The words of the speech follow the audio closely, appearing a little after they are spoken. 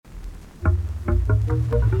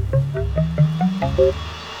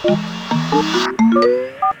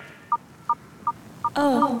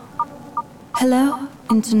Oh, hello,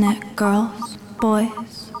 internet girls,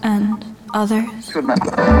 boys, and others.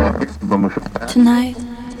 Tonight,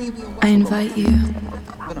 I invite you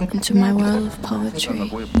into my world of poetry,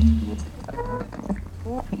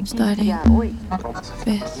 starting with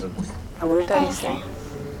 30.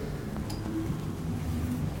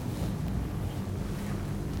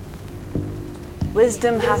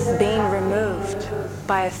 Wisdom hath been removed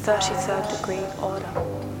by a 33rd degree order,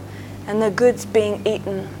 and the goods being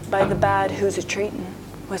eaten by the bad who's a treatin',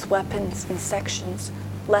 with weapons in sections,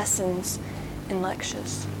 lessons in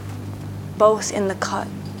lectures, both in the cut,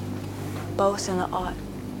 both in the art.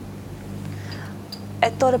 I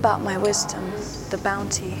thought about my wisdom, the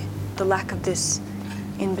bounty, the lack of this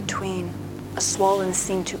in between, a swollen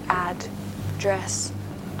seem to add, dress.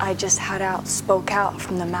 I just had out, spoke out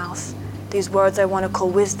from the mouth. These words I want to call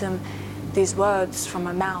wisdom, these words from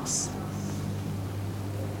a mouse.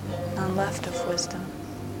 None left of wisdom.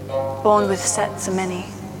 Born with sets of many,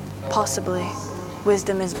 possibly,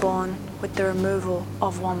 wisdom is born with the removal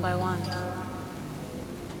of one by one.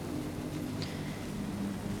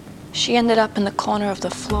 She ended up in the corner of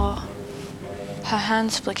the floor, her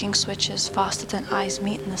hands flicking switches faster than eyes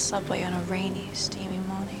meet in the subway on a rainy, steamy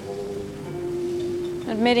morning.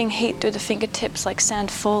 Admitting heat through the fingertips like sand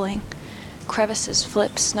falling, crevices,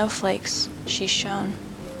 flips, snowflakes, she's shown.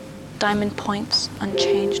 Diamond points,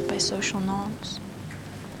 unchanged by social norms.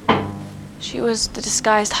 She was the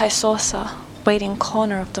disguised high saucer, waiting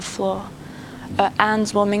corner of the floor, her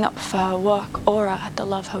hands warming up for her work aura at the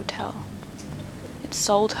Love Hotel. It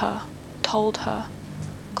sold her, told her,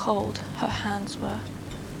 cold her hands were,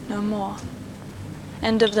 no more.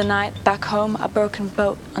 End of the night, back home, a broken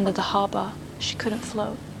boat under the harbor, she couldn't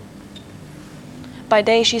float. By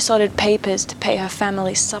day she sorted papers to pay her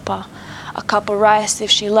family's supper, a cup of rice if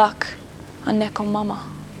she luck, a neko mama.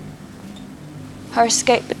 Her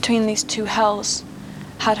escape between these two hells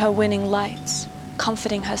had her winning lights,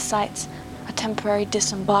 comforting her sights, a temporary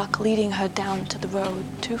disembark leading her down to the road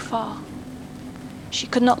too far. She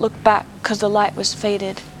could not look back 'cause the light was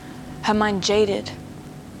faded, her mind jaded.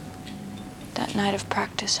 That night of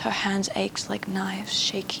practice, her hands ached like knives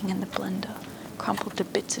shaking in the blender, crumpled to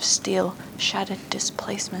bits of steel, shattered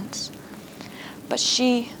displacements. But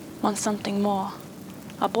she wants something more,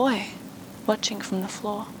 a boy watching from the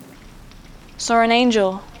floor. Saw an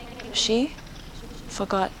angel, she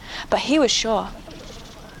forgot, but he was sure.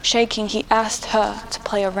 Shaking, he asked her to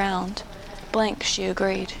play around. Blank, she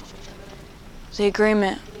agreed. The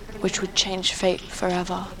agreement which would change fate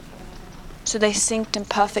forever. So they synced in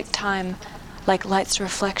perfect time, like light's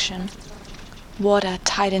reflection. Water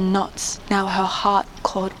tied in knots, now her heart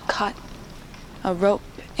cord cut. A rope,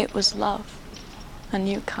 it was love, a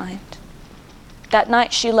new kind. That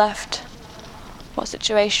night she left. What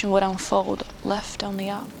situation would unfold, left only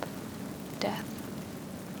up, death.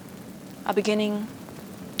 A beginning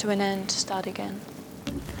to an end to start again.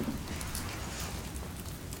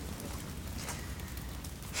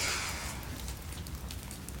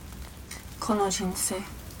この人生、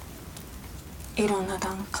いろんな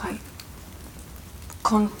段階、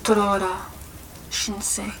コントローラー、申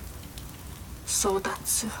請、争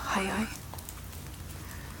奪早い。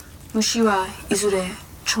虫はいずれ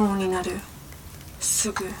蝶になる。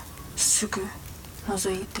すぐ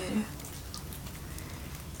覗いてる。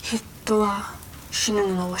人は死ぬ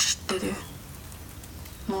のを知ってる。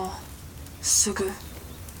もうすぐ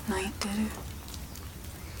泣いてる。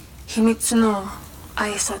秘密の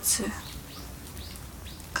挨拶。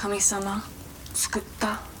神様作っ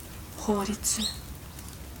た法律。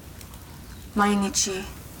毎日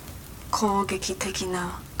攻撃的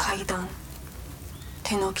な階段。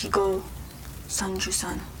手の記号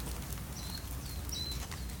33。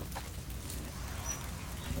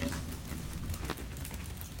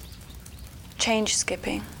Change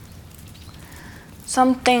skipping.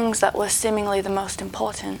 Some things that were seemingly the most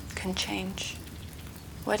important can change.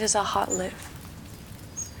 Where does our heart live?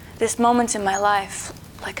 This moment in my life,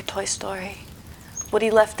 like a toy story,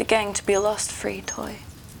 Woody left the gang to be a lost free toy.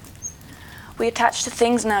 We attach to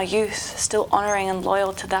things in our youth, still honoring and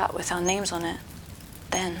loyal to that with our names on it.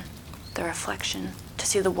 Then, the reflection, to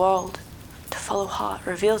see the world, to follow heart,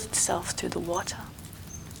 reveals itself through the water.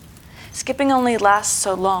 Skipping only lasts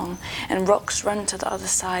so long, and rocks run to the other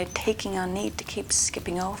side, taking our need to keep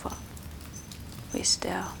skipping over. We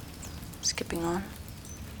stare, skipping on.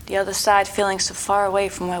 The other side feeling so far away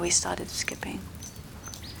from where we started skipping.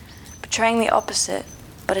 Portraying the opposite,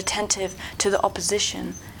 but attentive to the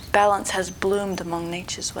opposition, balance has bloomed among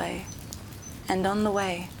nature's way. And on the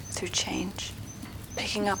way, through change,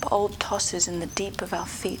 picking up old tosses in the deep of our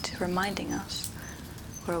feet, reminding us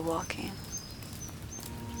we're walking.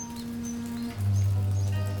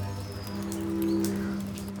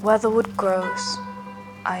 Where the wood grows,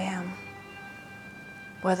 I am.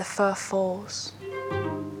 Where the fir falls,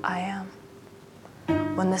 I am.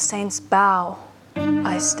 When the saints bow,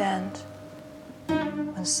 I stand.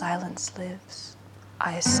 When silence lives,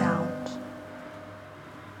 I sound.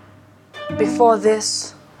 Before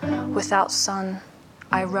this, without sun,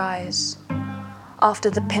 I rise. After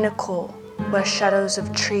the pinnacle, where shadows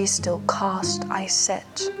of trees still cast, I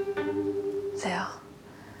set. There,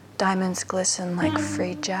 diamonds glisten like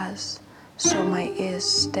free jazz, so my ears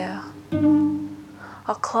stare.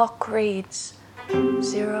 A clock reads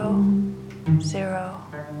 0, 0,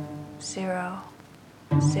 0,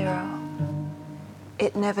 0.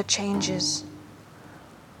 It never changes.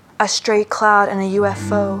 A stray cloud and a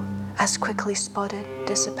UFO, as quickly spotted,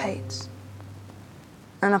 dissipates.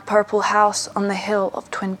 And a purple house on the hill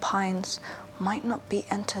of Twin Pines might not be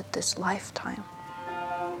entered this lifetime,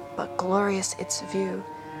 but glorious its view,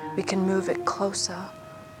 we can move it closer,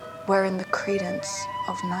 wherein the credence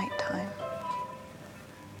of nighttime.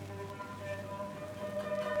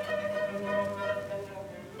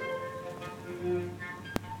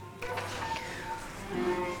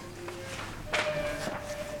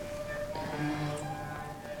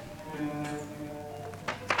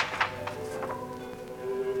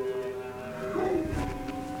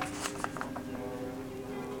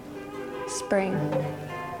 Spring,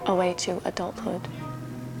 away to adulthood.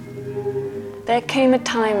 There came a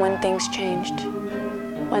time when things changed,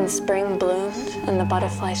 when spring bloomed and the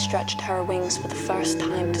butterfly stretched her wings for the first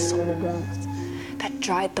time to soul warmth that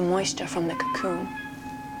dried the moisture from the cocoon,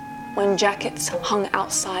 when jackets hung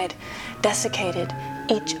outside, desiccated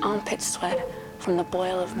each armpit sweat from the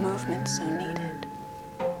boil of movement so needed,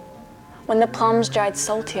 when the plums dried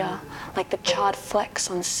saltier like the charred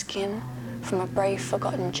flecks on skin from a brave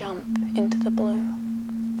forgotten jump into the blue.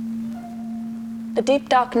 The deep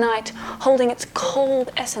dark night, holding its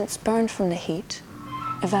cold essence burned from the heat,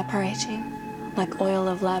 evaporating like oil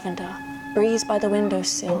of lavender, breeze by the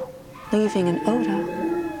windowsill, leaving an odor,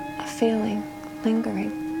 a feeling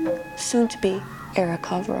lingering, soon to be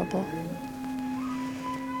irrecoverable.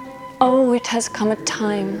 Oh, it has come a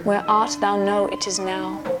time where art thou know it is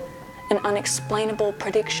now, an unexplainable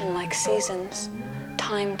prediction like seasons,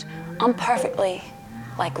 timed imperfectly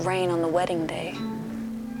like rain on the wedding day,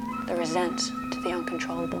 the resent to the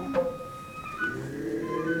uncontrollable.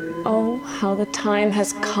 Oh, how the time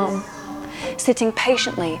has come, sitting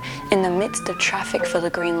patiently in the midst of traffic for the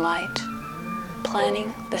green light,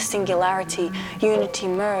 planning the singularity, unity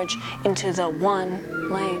merge into the one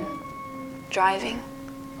lane, driving,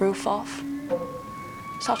 roof off,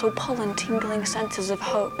 subtle pollen tingling senses of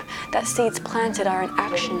hope that seeds planted are in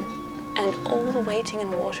action, and all the waiting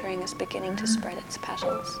and watering is beginning to spread its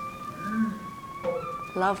petals.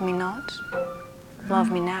 Love me not,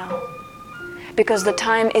 love me now, because the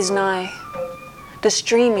time is nigh. The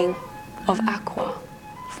streaming of aqua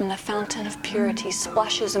from the fountain of purity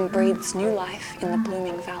splashes and breathes new life in the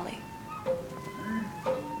blooming valley.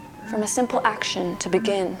 From a simple action to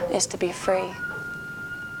begin is to be free,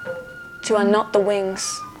 to unknot the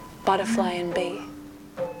wings, butterfly and bee.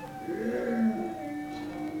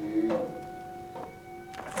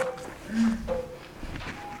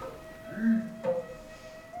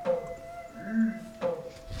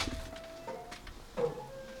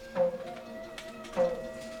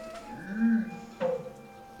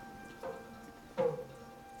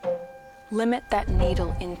 Limit that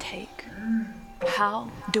needle intake. How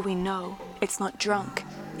do we know it's not drunk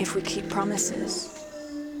if we keep promises?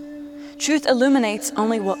 Truth illuminates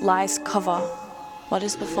only what lies cover. What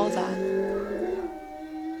is before that?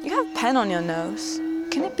 You have pen on your nose.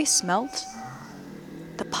 Can it be smelt?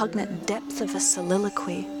 The pungent depth of a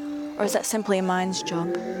soliloquy, or is that simply a mind's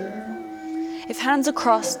job? If hands are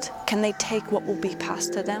crossed, can they take what will be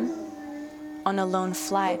passed to them? On a lone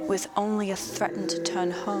flight with only a threaten to turn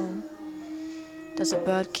home, does a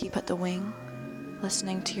bird keep at the wing,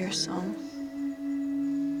 listening to your song?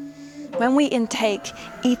 When we intake,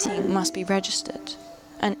 eating must be registered.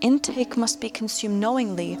 An intake must be consumed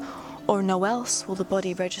knowingly, or no else will the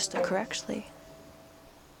body register correctly.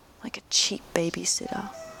 Like a cheap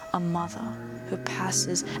babysitter, a mother who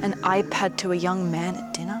passes an iPad to a young man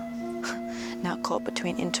at dinner, now caught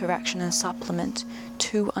between interaction and supplement,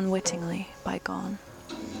 too unwittingly bygone.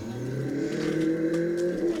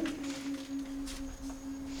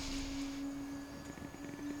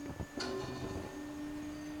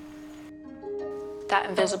 That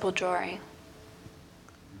invisible drawing.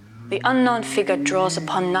 The unknown figure draws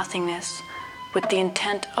upon nothingness, with the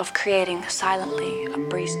intent of creating silently a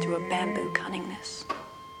breeze through a bamboo cunningness.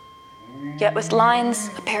 Yet with lines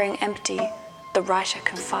appearing empty, the writer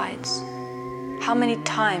confides. How many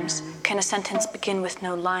times can a sentence begin with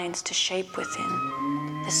no lines to shape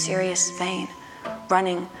within? The serious vein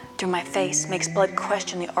running through my face makes blood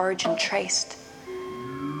question the origin traced.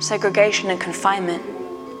 Segregation and confinement,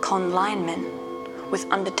 conlinement, with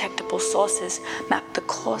undetectable sources map the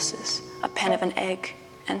courses a pen of an egg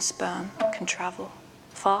and sperm can travel.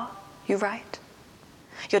 Far, you write?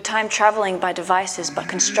 Your time traveling by devices but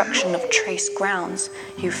construction of trace grounds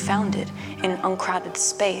you founded in an uncrowded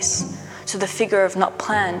space, so the figure of not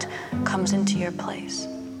planned comes into your place.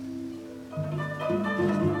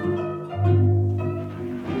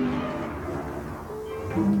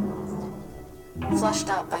 Flushed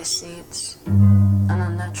out by seeds, an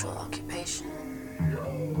unnatural occupation.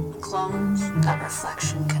 Clones that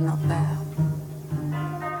reflection cannot bear.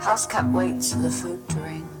 Housecat waits for the food to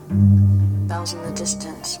ring. Bells in the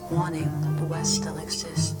distance, warning the West still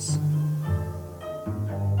exists.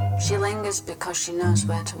 She lingers because she knows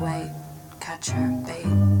where to wait. Catch her, bait.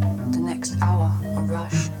 The next hour, a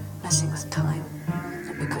rush, messing with time.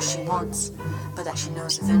 Not because she wants, but that she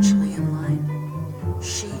knows eventually in line.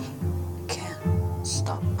 She can't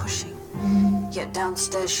stop pushing. Yet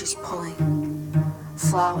downstairs she's pulling.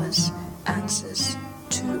 Flowers, answers,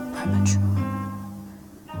 too premature.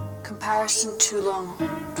 Comparison too long,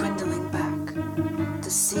 dwindling back. The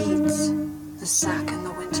seeds, the sack and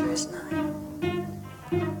the winter is nigh.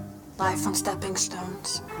 Life on stepping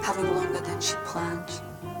stones, having longer than she planned.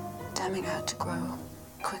 Damning her to grow,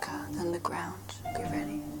 quicker than the ground. Be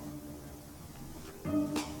ready.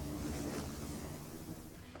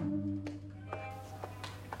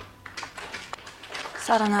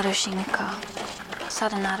 Saranaru shinka,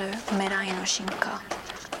 saranaru umerai no shinka.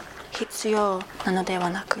 Hitsuyou nano de wa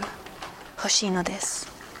naku, hoshii no desu.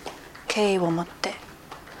 Kei wo motte,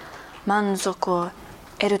 manzoku o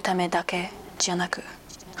eru tame dake ji naku,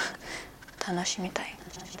 tanashimitai.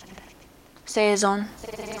 生存、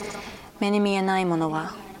目に見えないもの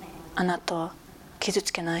はあなたを傷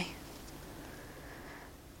つけない。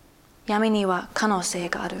闇には可能性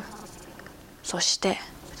がある。そして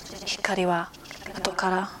光は後か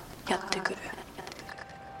らやってくる。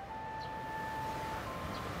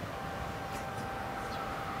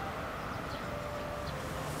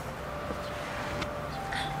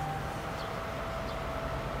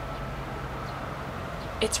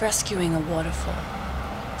It's rescuing a waterfall,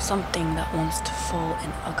 something that wants to fall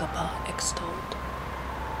in Agapa extolled.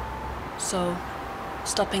 So,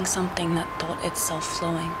 stopping something that thought itself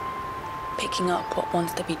flowing, picking up what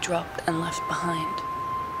wants to be dropped and left behind.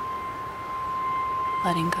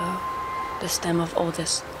 Letting go, the stem of all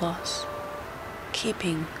this loss.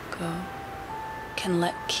 Keeping go. Can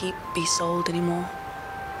let keep be sold anymore?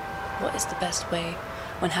 What is the best way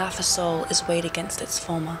when half a soul is weighed against its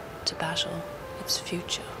former to battle its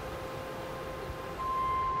future?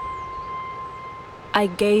 I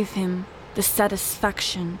gave him the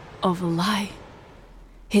satisfaction of a lie.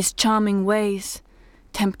 His charming ways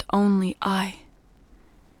tempt only I.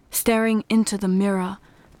 Staring into the mirror,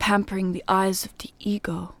 pampering the eyes of the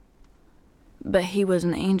ego. But he was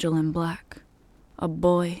an angel in black, a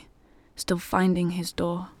boy still finding his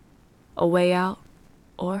door, a way out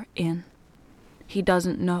or in. He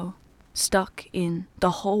doesn't know, stuck in the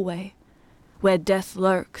hallway where death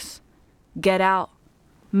lurks. Get out,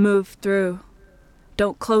 move through.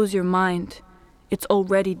 Don't close your mind, it's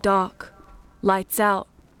already dark. Lights out,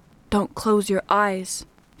 don't close your eyes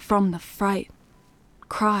from the fright.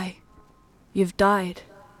 Cry, you've died.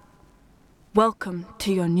 Welcome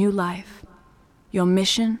to your new life. Your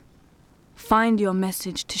mission? Find your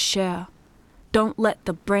message to share. Don't let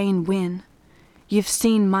the brain win. You've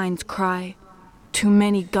seen minds cry. Too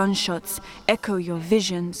many gunshots echo your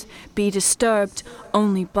visions. Be disturbed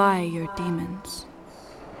only by your demons.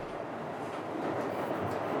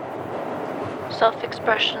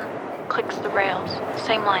 Self-expression clicks the rails,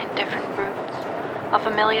 same line, different routes. A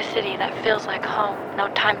familiar city that feels like home. No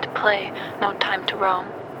time to play, no time to roam.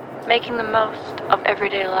 Making the most of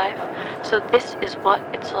everyday life, so this is what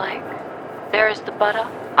it's like. There is the butter,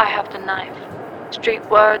 I have the knife. Street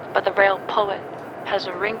words by the rail poet has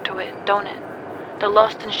a ring to it, don't it? The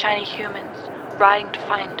lost and shiny humans riding to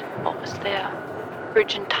find what was there.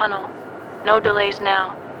 Bridge and tunnel, no delays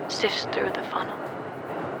now, sifts through the funnel.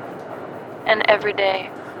 And every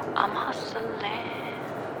day, I'm hustling.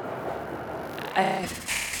 I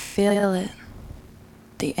feel it,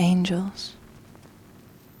 the angels.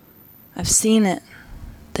 I've seen it,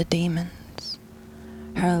 the demons.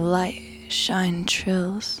 Her light shine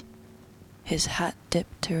trills, his hat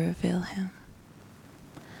dipped to reveal him.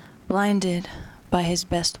 blinded by his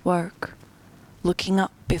best work, looking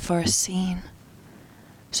up before a scene.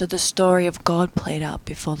 So the story of God played out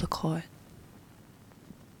before the court.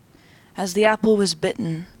 As the apple was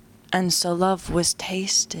bitten, and so love was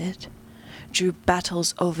tasted, drew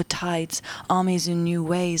battles over tides, armies in new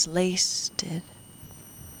ways laced it.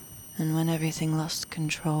 And when everything lost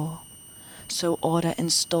control, so order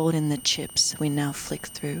installed in the chips we now flick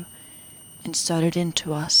through, inserted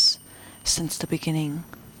into us since the beginning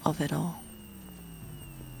of it all.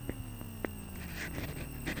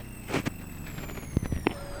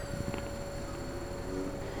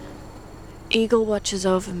 Eagle watches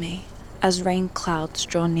over me as rain clouds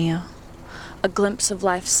draw near, a glimpse of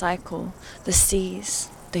life's cycle, the seas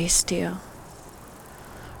they steer.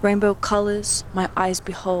 Rainbow colors my eyes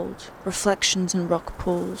behold, reflections in rock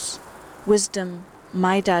pools, wisdom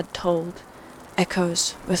my dad told,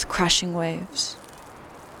 echoes with crashing waves.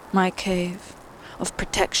 My cave of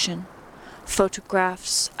protection,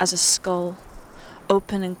 photographs as a skull,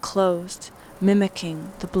 open and closed,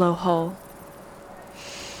 mimicking the blowhole.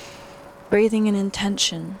 Breathing in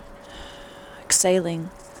intention,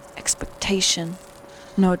 exhaling expectation,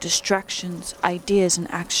 no distractions, ideas in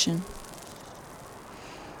action.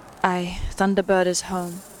 Thunderbird is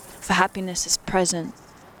home, for happiness is present,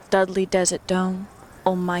 Dudley Desert Dome,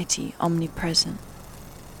 almighty omnipresent.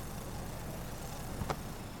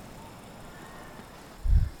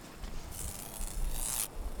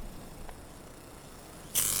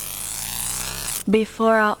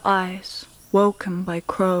 Before our eyes, woken by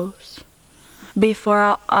crows, before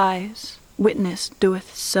our eyes, witness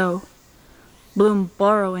doeth so. Bloom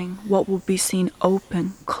borrowing what will be seen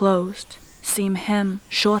open, closed, seem hem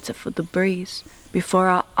shorter for the breeze. Before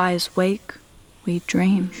our eyes wake, we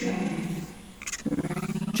dream.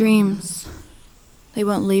 Dreams, they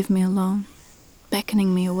won't leave me alone,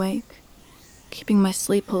 beckoning me awake, keeping my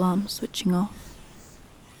sleep alarm switching off.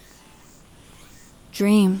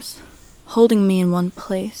 Dreams, holding me in one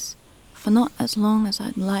place, for not as long as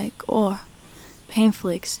I'd like, or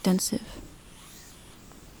painfully extensive.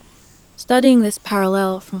 Studying this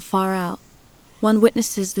parallel from far out, one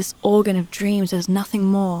witnesses this organ of dreams as nothing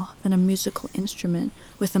more than a musical instrument,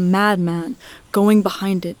 with a madman going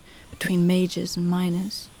behind it between majors and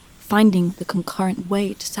minors, finding the concurrent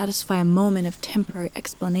way to satisfy a moment of temporary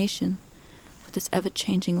explanation for this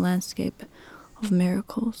ever-changing landscape of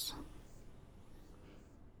miracles.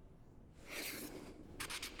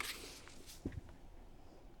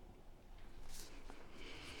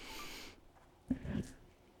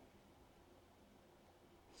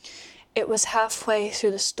 It was halfway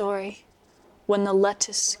through the story when the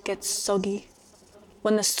lettuce gets soggy,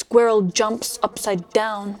 when the squirrel jumps upside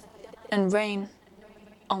down and rain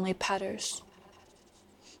only patters,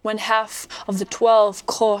 when half of the 12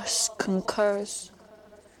 course concurs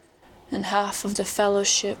and half of the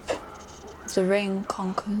fellowship of the ring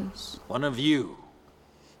conquers. One of you.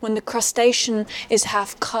 When the crustacean is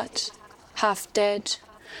half cut, half dead,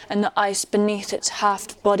 and the ice beneath its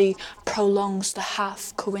halved body prolongs the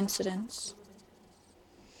half coincidence.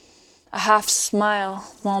 A half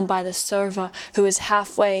smile worn by the server who is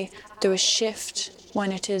halfway through a shift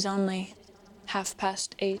when it is only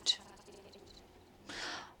 8:30.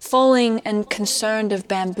 Falling and concerned of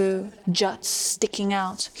bamboo juts sticking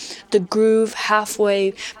out, the groove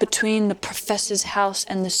halfway between the professor's house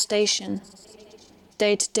and the station.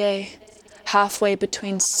 Day to day, halfway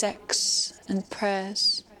between sex and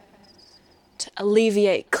prayers, to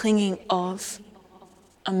alleviate clinging of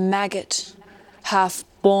a maggot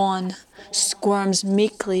half-born squirms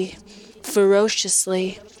meekly,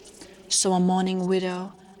 ferociously, so a mourning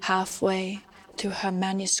widow halfway through her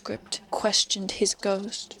manuscript questioned his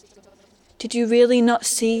ghost. Did you really not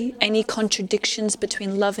see any contradictions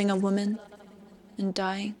between loving a woman and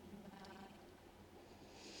dying?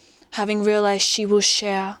 Having realized she will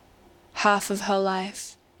share half of her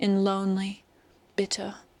life in lonely,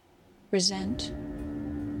 bitter resent.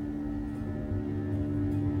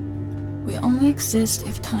 We only exist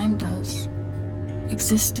if time does.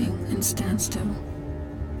 Existing in standstill.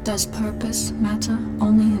 Does purpose matter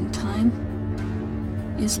only in time?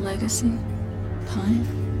 Is legacy time?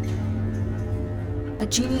 A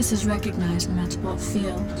genius is recognized no matter what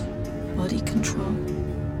field. Body control,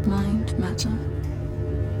 mind matter.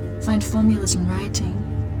 Find formulas in writing,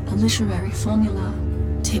 a literary formula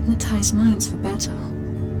to hypnotize minds for better.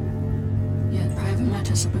 Yet private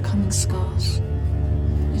matters are becoming scarce.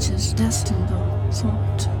 It is destined or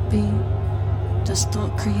thought to be. Does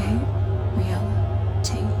thought create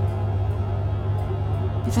reality?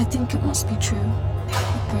 If I think it must be true,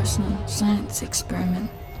 a personal science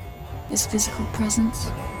experiment, is physical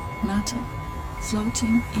presence matter?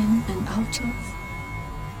 floating in and out of.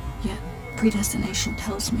 Yet predestination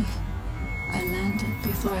tells me I landed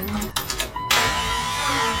before I left.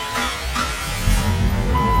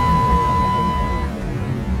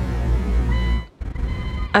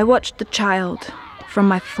 I watched the child from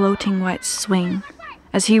my floating white swing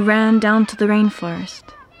as he ran down to the rainforest.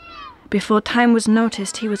 Before time was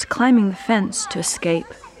noticed, he was climbing the fence to escape.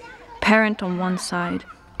 Parent on one side,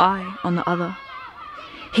 I on the other.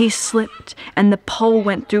 He slipped, and the pole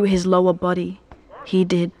went through his lower body. He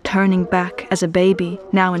did, turning back as a baby,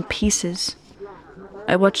 now in pieces.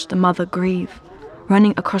 I watched the mother grieve,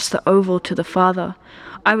 running across the oval to the father.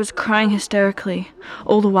 I was crying hysterically,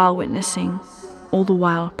 all the while witnessing, all the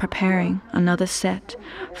while preparing another set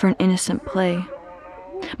for an innocent play.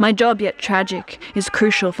 My job, yet tragic, is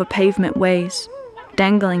crucial for pavement ways,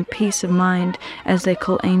 dangling peace of mind as they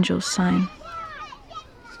call angels sign.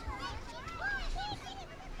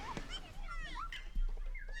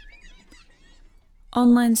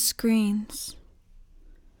 Online screens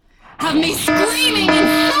Have me screaming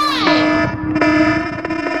inside!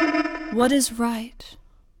 What is right?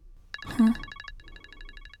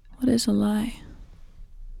 What is a lie?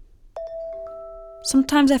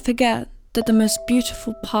 Sometimes I forget that the most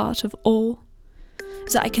beautiful part of all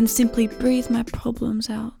is that I can simply breathe my problems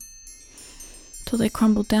out till they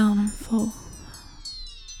crumble down and fall.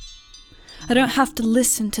 I don't have to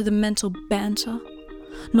listen to the mental banter,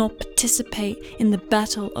 nor participate in the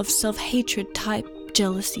battle of self-hatred type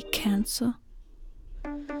jealousy cancer.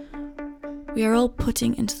 We are all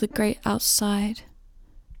putting into the great outside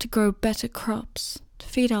to grow better crops, to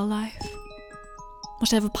feed our life.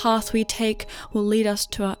 Whatever path we take will lead us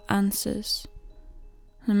to our answers,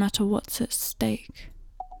 no matter what's at stake.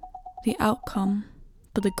 The outcome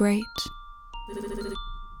for the great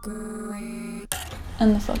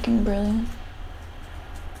and the fucking brilliant.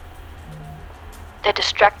 They're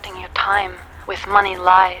distracting your time with money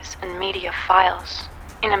lies and media files.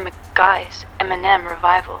 In a guise, Eminem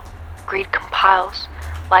revival. Greed compiles,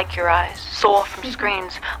 like your eyes, soar from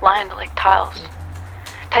screens lined like tiles.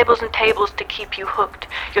 Tables and tables to keep you hooked.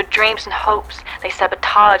 Your dreams and hopes, they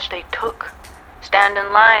sabotage, they took. Stand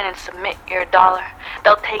in line and submit your dollar.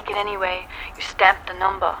 They'll take it anyway, you stamped the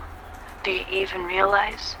number. Do you even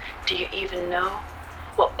realize? Do you even know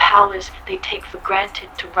what powers they take for granted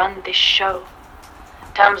to run this show?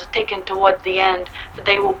 Time's ticking toward the end, for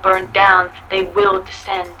they will burn down, they will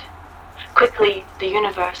descend. Quickly, the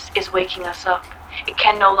universe is waking us up. It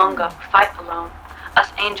can no longer fight alone. Us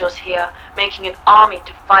angels here, making an army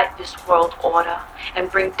to fight this world order and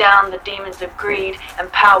bring down the demons of greed and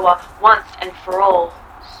power once and for all.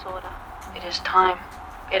 Sorta. It is time.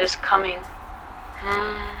 It is coming.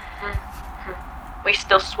 We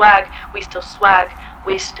still swag, we still swag,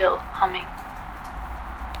 we still humming.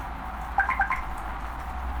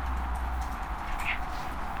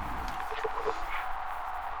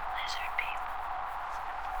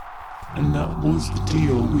 And that was the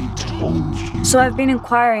deal we told you. So I've been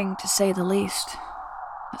inquiring, to say the least.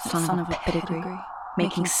 The son of a pedigree,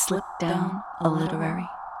 making slip down a literary.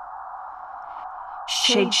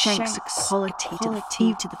 Shade shanks equality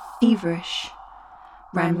to the feverish.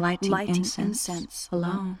 Rhyme lighting incense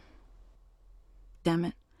alone. Damn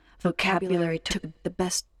it, vocabulary took the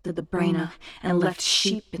best of the brainer and left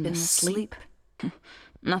sheep in their sleep.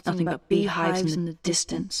 Nothing but beehives in the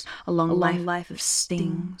distance, a long life of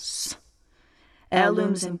stings.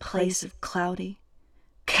 Heirlooms in place of cloudy,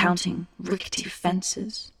 counting rickety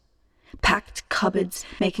fences. Packed cupboards,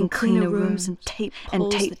 making cleaner rooms and tape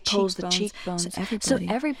pulls the cheekbones. So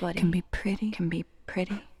everybody can be pretty.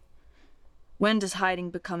 When does hiding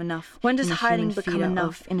become enough? When does hiding become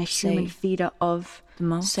enough in a human feeder of the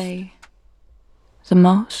most? Say the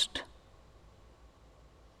most.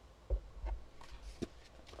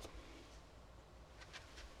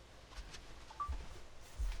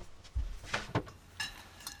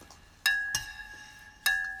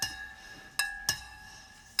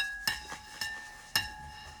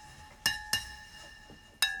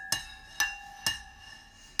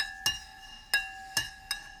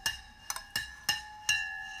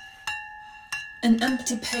 An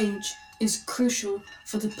empty page is crucial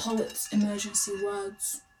for the poet's emergency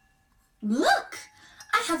words. Look!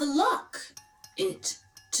 I have a lock! It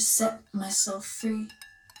to set myself free.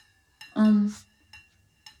 When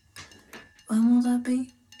will that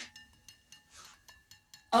be?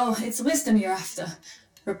 Oh, it's wisdom you're after,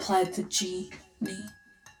 replied the genie.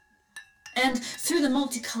 And through the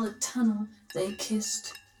multicolored tunnel, they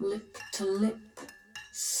kissed lip to lip.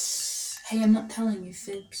 Hey, I'm not telling you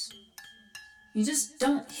fibs. You just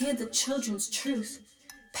don't hear the children's truth.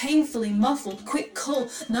 painfully muffled. Quick call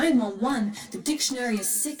 911. The dictionary is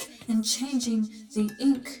sick and changing. The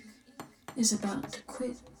ink is about to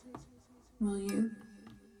quit. Will you?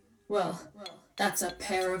 Well, that's a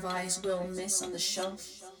pair of eyes we'll miss on the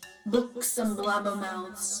shelf. Books and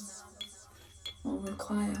blabbermouths will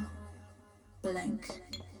require blank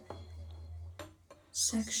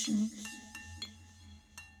sections.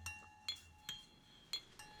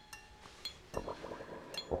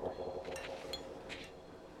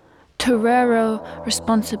 Torero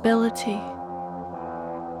responsibility.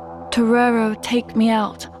 Torero take me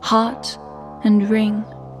out, heart and ring.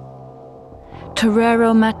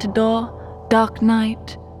 Torero matador, dark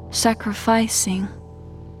night, sacrificing.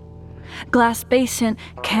 Glass basin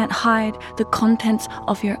can't hide the contents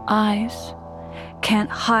of your eyes, can't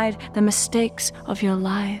hide the mistakes of your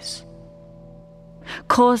lies.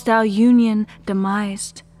 Caused our union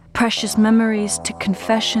demised, precious memories to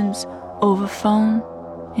confessions over phone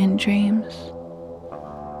in dreams.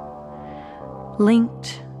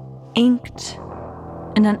 Linked, inked,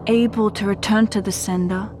 and unable to return to the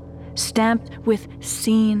sender, stamped with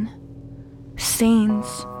scenes.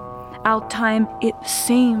 Our time, it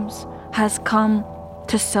seems, has come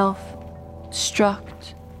to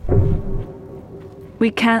self-destruct.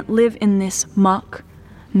 We can't live in this muck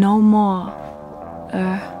no more.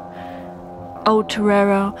 Old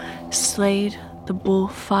Torero slayed the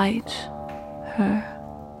bullfight, her.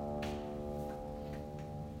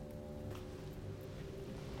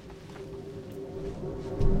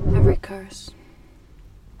 Every curse,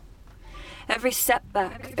 every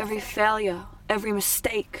setback, every failure, every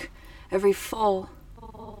mistake, every fall,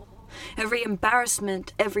 every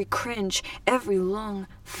embarrassment, every cringe, every long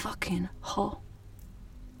fucking hole.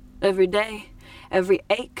 Every day, every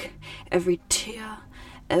ache, every tear,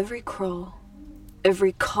 every crawl,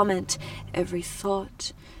 every comment, every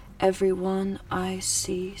thought, every one I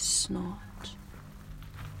see snort.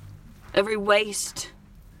 Every waste,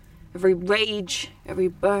 every rage, every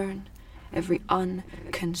burn, every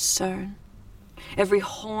unconcern. Every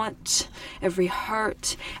haunt, every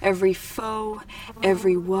hurt, every foe,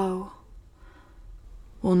 every woe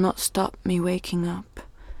will not stop me waking up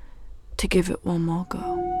to give it one more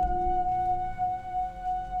go.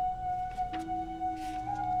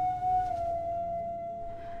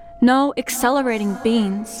 No accelerating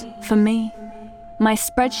beans for me. My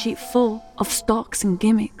spreadsheet full of stocks and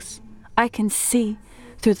gimmicks. I can see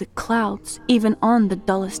through the clouds, even on the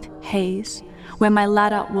dullest haze, where my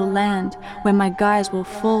ladder will land, where my guys will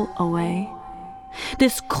fall away.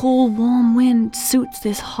 This cool, warm wind suits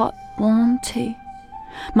this hot, warm tea.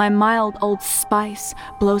 My mild old spice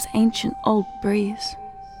blows ancient old breeze.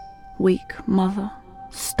 Weak mother,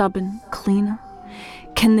 stubborn cleaner.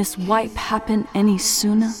 Can this wipe happen any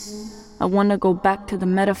sooner? I wanna go back to the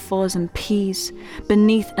metaphors and peas.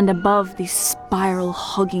 Beneath and above these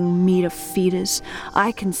spiral-hugging meter feeders,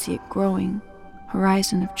 I can see it growing,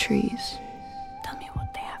 horizon of trees. Tell me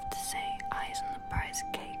what they have to say, eyes on the prize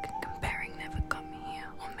cake. Comparing never got me here,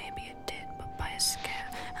 or maybe it did, but by a scare.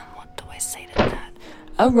 And what do I say to that?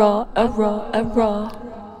 A raw.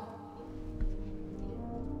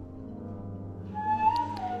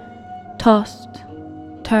 Tossed,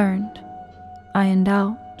 turned, ironed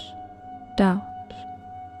out, doubt,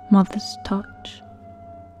 mother's touch,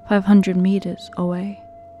 500 meters away.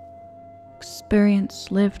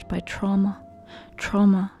 Experience lived by trauma,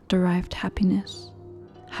 trauma-derived happiness,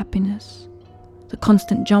 the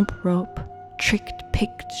constant jump rope, tricked,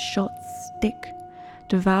 picked, shot, stick,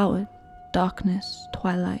 devoured, darkness,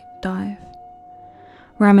 twilight, dive,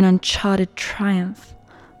 ramming uncharted triumph,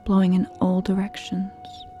 blowing in all directions,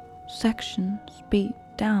 sections, beat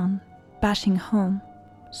down, bashing home,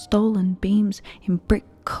 stolen beams in brick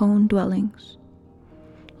cone dwellings,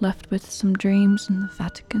 left with some dreams in the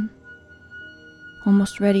Vatican,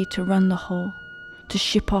 almost ready to run the hole, to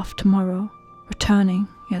ship off tomorrow, returning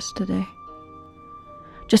yesterday.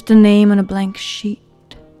 Just a name on a blank sheet,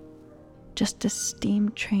 just a steam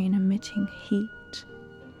train emitting heat,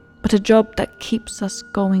 but a job that keeps us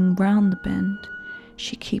going round the bend.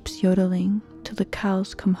 She keeps yodeling till the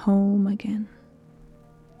cows come home again.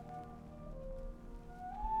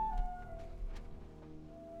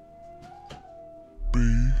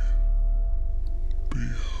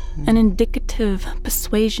 An indicative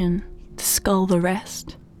persuasion to scull the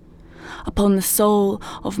rest upon the soul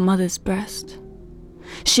of mother's breast.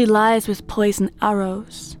 She lies with poison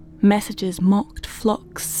arrows, messages mocked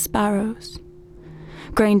flocks, sparrows.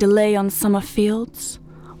 Grain delay on summer fields,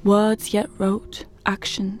 words yet wrote,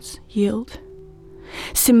 actions yield.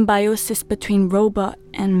 Symbiosis between robot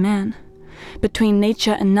and man, between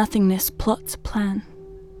nature and nothingness plots a plan.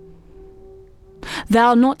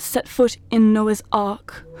 Thou not set foot in Noah's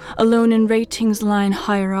Ark, alone in ratings line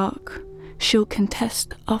hierarch. She'll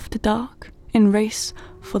contest after dark, in race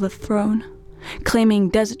for the throne. Claiming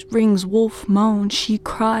desert rings wolf moan, she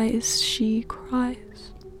cries, she cries.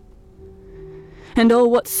 And oh,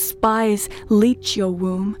 what spies leech your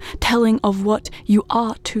womb, telling of what you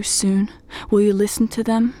are too soon. Will you listen to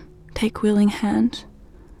them, take willing hand?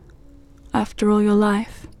 After all your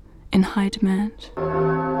life, in high demand.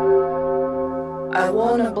 I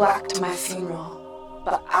wore no black to my funeral,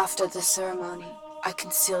 but after the ceremony, I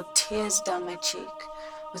concealed tears down my cheek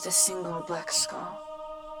with a single black scar.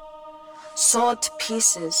 Sawed to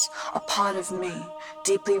pieces, a part of me,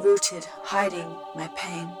 deeply rooted, hiding my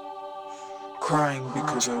pain. Crying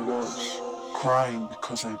because I was, crying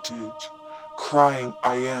because I did, crying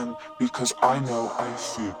I am because I know I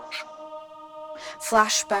fit.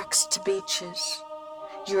 Flashbacks to beaches,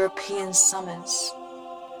 European summers,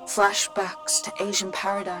 flashbacks to Asian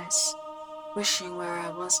paradise, wishing where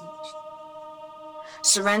I wasn't.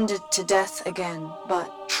 Surrendered to death again,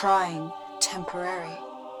 but trying temporary.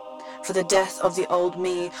 For the death of the old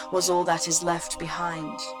me was all that is left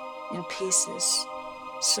behind, in pieces,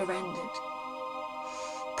 surrendered.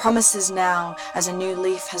 Promises now as a new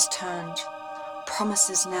leaf has turned.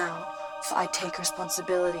 Promises now, for I take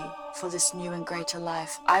responsibility for this new and greater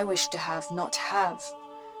life I wish to have, not have,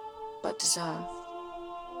 but deserve.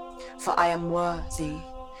 For I am worthy,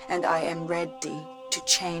 and I am ready to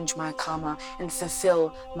change my karma and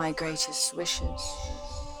fulfill my greatest wishes.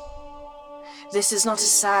 This is not a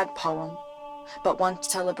sad poem, but one to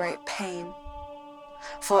celebrate pain.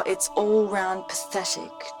 For it's all-round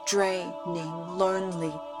pathetic, draining,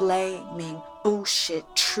 lonely, blaming, bullshit,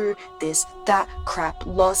 true, this, that crap,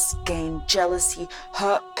 loss, gain, jealousy,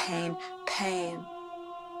 hurt, pain, pain.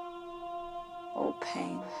 Oh,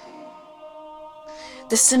 pain.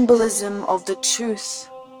 The symbolism of the truth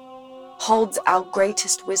holds our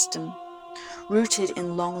greatest wisdom, rooted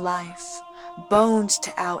in long life, bones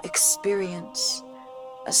to our experience,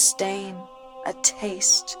 a stain, a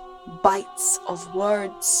taste, bites of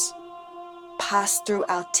words pass through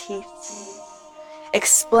our teeth,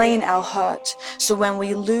 explain our hurt, so when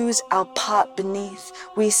we lose our part beneath,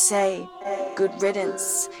 we say, good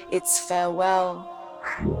riddance, it's farewell,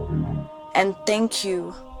 and thank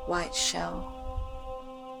you, white shell.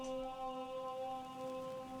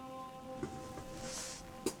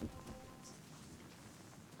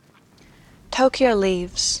 Tokyo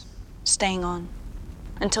leaves, staying on,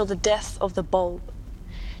 until the death of the bulb,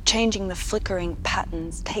 changing the flickering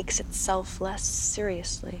patterns, takes itself less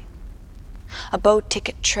seriously. A boat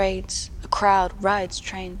ticket trades, a crowd rides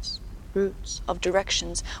trains, routes of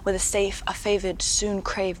directions where the safe are favored soon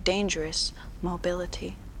crave dangerous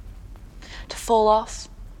mobility. To fall off,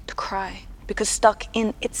 to cry, because stuck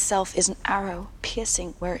in itself is an arrow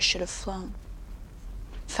piercing where it should have flown.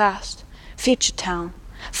 Fast, future town,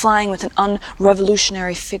 flying with an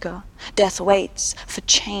unrevolutionary figure, death waits for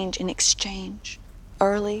change in exchange.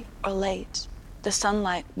 Early or late, the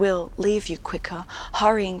sunlight will leave you quicker,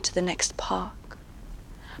 hurrying to the next park.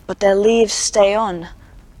 But their leaves stay on,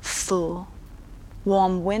 fool.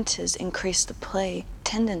 Warm winters increase the play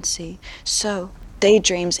tendency, so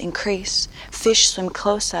daydreams increase, fish swim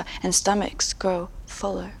closer and stomachs grow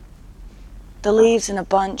fuller. The leaves in a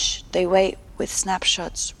bunch, they wait with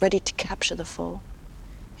snapshots ready to capture the fall.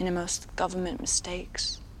 Innermost government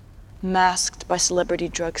mistakes, masked by celebrity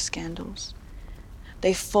drug scandals.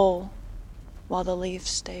 They fall while the leaves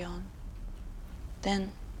stay on.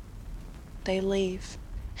 Then they leave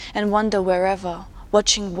and wander wherever,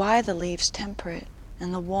 watching why the leaves temper it,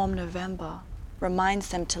 and the warm November reminds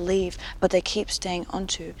them to leave, but they keep staying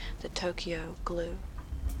onto the Tokyo glue.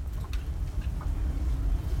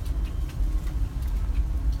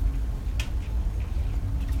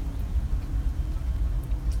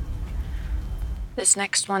 This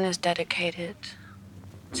next one is dedicated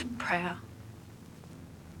to prayer.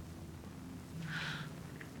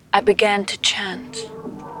 I began to chant.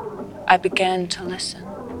 I began to listen.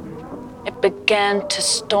 It began to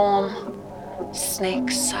storm,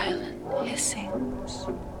 snake silent hissings.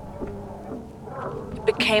 It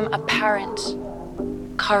became apparent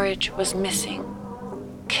courage was missing,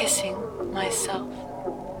 kissing myself.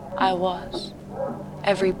 I was.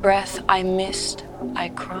 Every breath I missed, I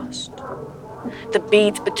crossed. The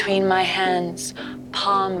beads between my hands,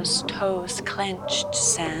 palms, toes, clenched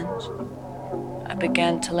sand. I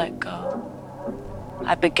began to let go.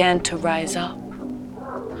 I began to rise up.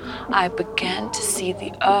 I began to see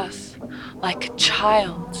the earth like a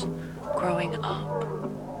child growing up.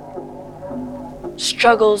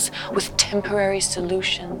 Struggles with temporary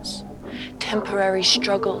solutions, temporary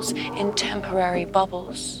struggles in temporary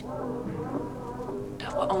bubbles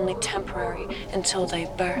that were only temporary until they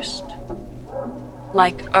burst.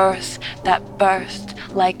 Like earth that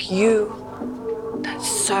birthed, like you that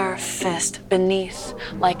surfaced beneath,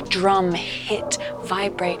 like drum hit,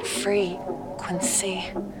 vibrate frequency.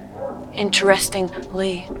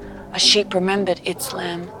 Interestingly, a sheep remembered its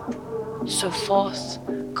lamb, so forth,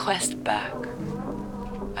 quest back.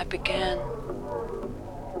 I began.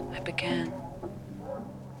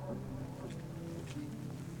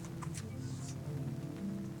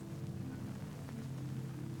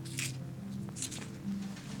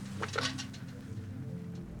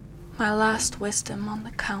 My last wisdom on the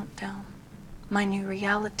countdown, my new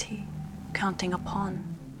reality counting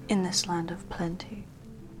upon in this land of plenty.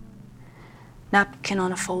 Napkin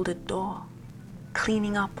on a folded door,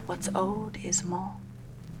 cleaning up what's owed is more.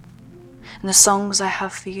 And the songs I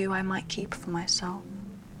have for you I might keep for myself.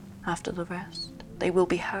 After the rest, they will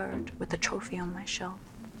be heard with the trophy on my shelf.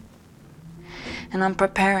 And I'm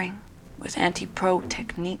preparing with anti-pro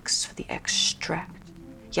techniques for the extract,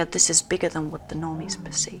 yet this is bigger than what the normies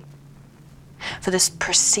perceive. For this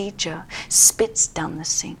procedure spits down the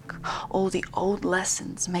sink all the old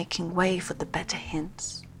lessons, making way for the better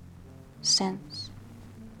hints. Since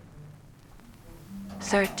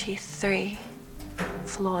 33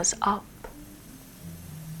 floors up,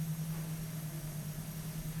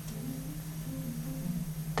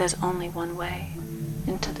 there's only one way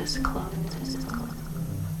into this club.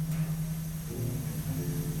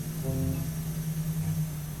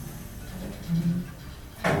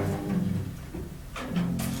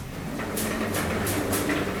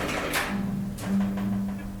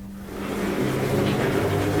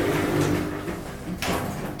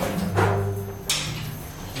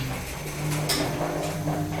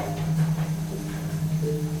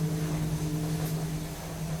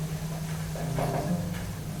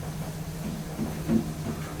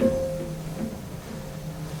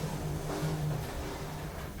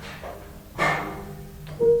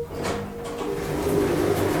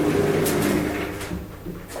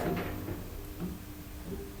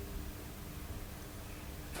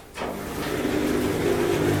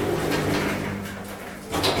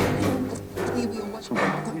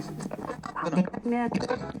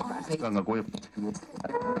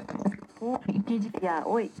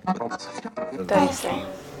 Thursday.